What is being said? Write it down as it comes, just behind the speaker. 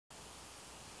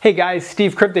Hey guys,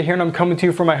 Steve Crypta here, and I'm coming to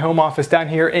you from my home office down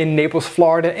here in Naples,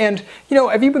 Florida. And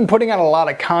have you been putting out a lot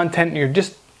of content and you're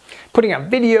just putting out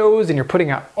videos and you're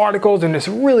putting out articles and this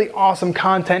really awesome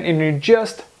content and you're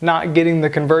just not getting the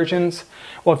conversions?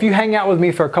 Well, if you hang out with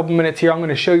me for a couple minutes here, I'm going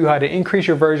to show you how to increase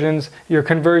your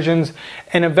conversions,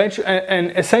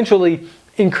 and essentially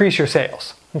increase your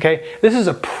sales. Okay, this is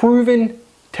a proven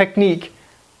technique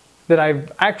that I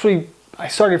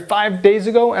started 5 days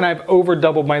ago and I've over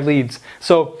doubled my leads.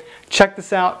 So check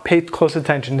this out, pay close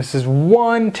attention. This is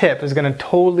one tip is gonna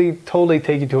totally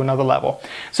take you to another level.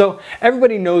 So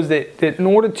everybody knows that in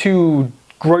order to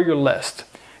grow your list,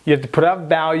 you have to put out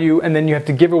value and then you have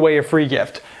to give away a free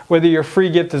gift. Whether your free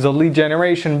gift is a lead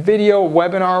generation video,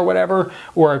 webinar, or whatever,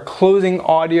 or a closing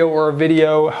audio or a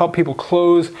video, help people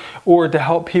close, or to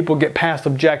help people get past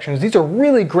objections. These are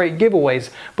really great giveaways,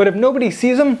 but if nobody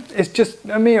sees them, it's just,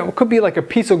 it could be like a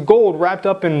piece of gold wrapped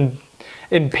up in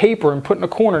paper and put in a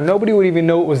corner. Nobody would even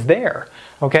know it was there,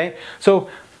 okay? So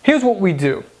here's what we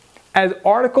do. As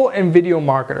article and video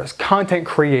marketers, content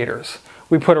creators,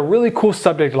 we put a really cool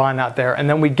subject line out there and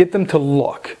then we get them to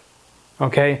look.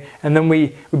 Okay, and then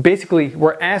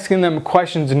we're asking them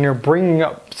questions and you're bringing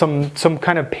up some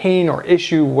kind of pain or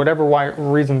issue, whatever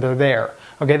reason they're there.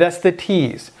 Okay, that's the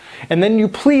tease. And then you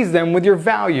please them with your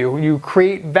value. You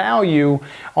create value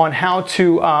on how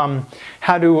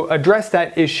to address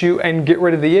that issue and get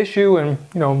rid of the issue and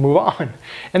move on.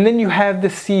 And then you have the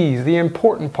C's, the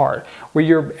important part, where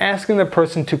you're asking the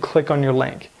person to click on your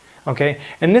link. Okay,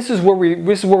 and this is where we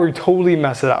totally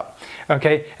mess it up.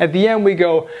 Okay, at the end we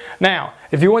go, now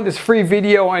if you want this free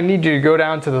video, I need you to go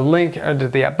down to the link to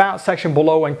the about section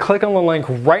below and click on the link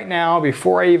right now.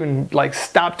 Before I even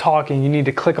stop talking, you need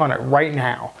to click on it right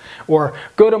now. Or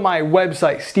go to my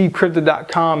website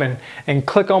stevecrypta.com and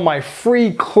click on my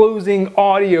free closing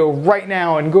audio right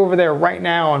now and go over there right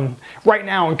now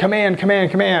and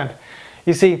command.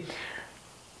 You see,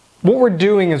 what we're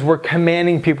doing is we're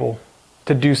commanding people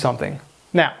to do something.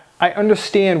 Now, I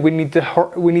understand we need to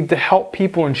help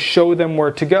people and show them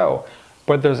where to go,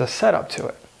 but there's a setup to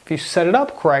it. If you set it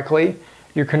up correctly,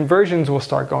 your conversions will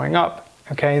start going up,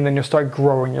 okay, and then you'll start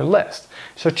growing your list.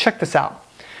 So check this out.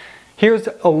 Here's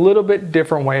a little bit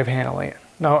different way of handling it.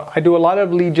 Now, I do a lot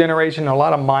of lead generation, a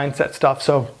lot of mindset stuff.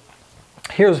 So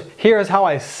here's how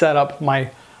I set up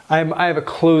I have a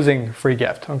closing free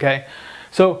gift, okay?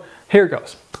 So here it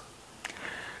goes.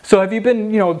 So have you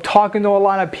been, talking to a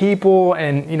lot of people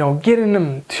and, getting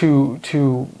them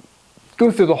to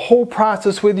go through the whole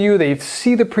process with you? They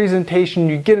see the presentation,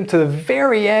 you get them to the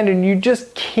very end and you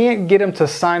just can't get them to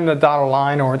sign the dotted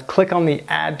line or click on the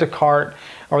add to cart,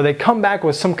 or they come back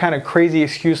with some kind of crazy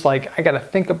excuse like, I got to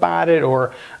think about it,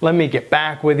 or let me get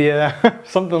back with you,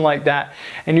 something like that.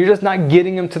 And you're just not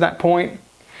getting them to that point.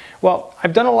 Well,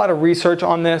 I've done a lot of research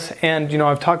on this and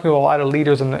I've talked to a lot of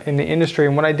leaders in the industry,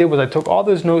 and what I did was I took all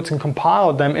those notes and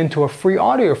compiled them into a free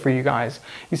audio for you guys.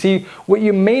 You see, what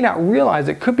you may not realize,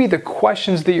 it could be the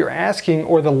questions that you're asking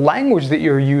or the language that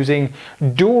you're using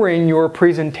during your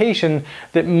presentation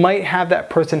that might have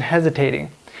that person hesitating.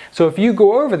 So if you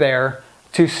go over there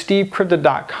to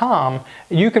stevecrypta.com,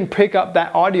 you can pick up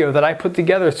that audio that I put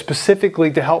together specifically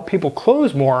to help people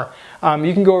close more.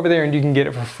 You can go over there and you can get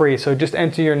it for free. So just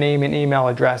enter your name and email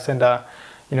address and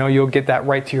you'll get that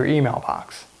right to your email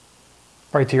box,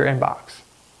 right to your inbox.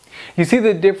 You see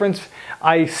the difference?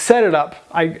 I set it up.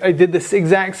 I did this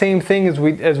exact same thing as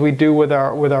we do with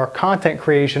our content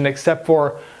creation, except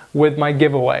for with my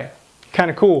giveaway. Kind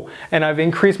of cool. And I've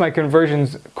increased my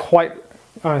conversions quite.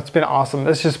 It's been awesome.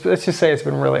 Let's just say it's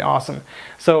been really awesome.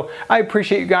 So I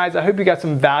appreciate you guys. I hope you got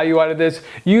some value out of this.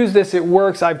 Use this, it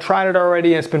works. I've tried it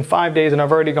already and it's been 5 days and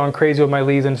I've already gone crazy with my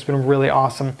leads and it's been really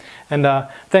awesome. And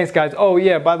thanks guys. Oh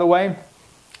yeah, by the way,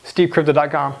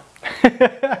 stevecrypta.com. All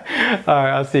right,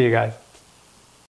 I'll see you guys.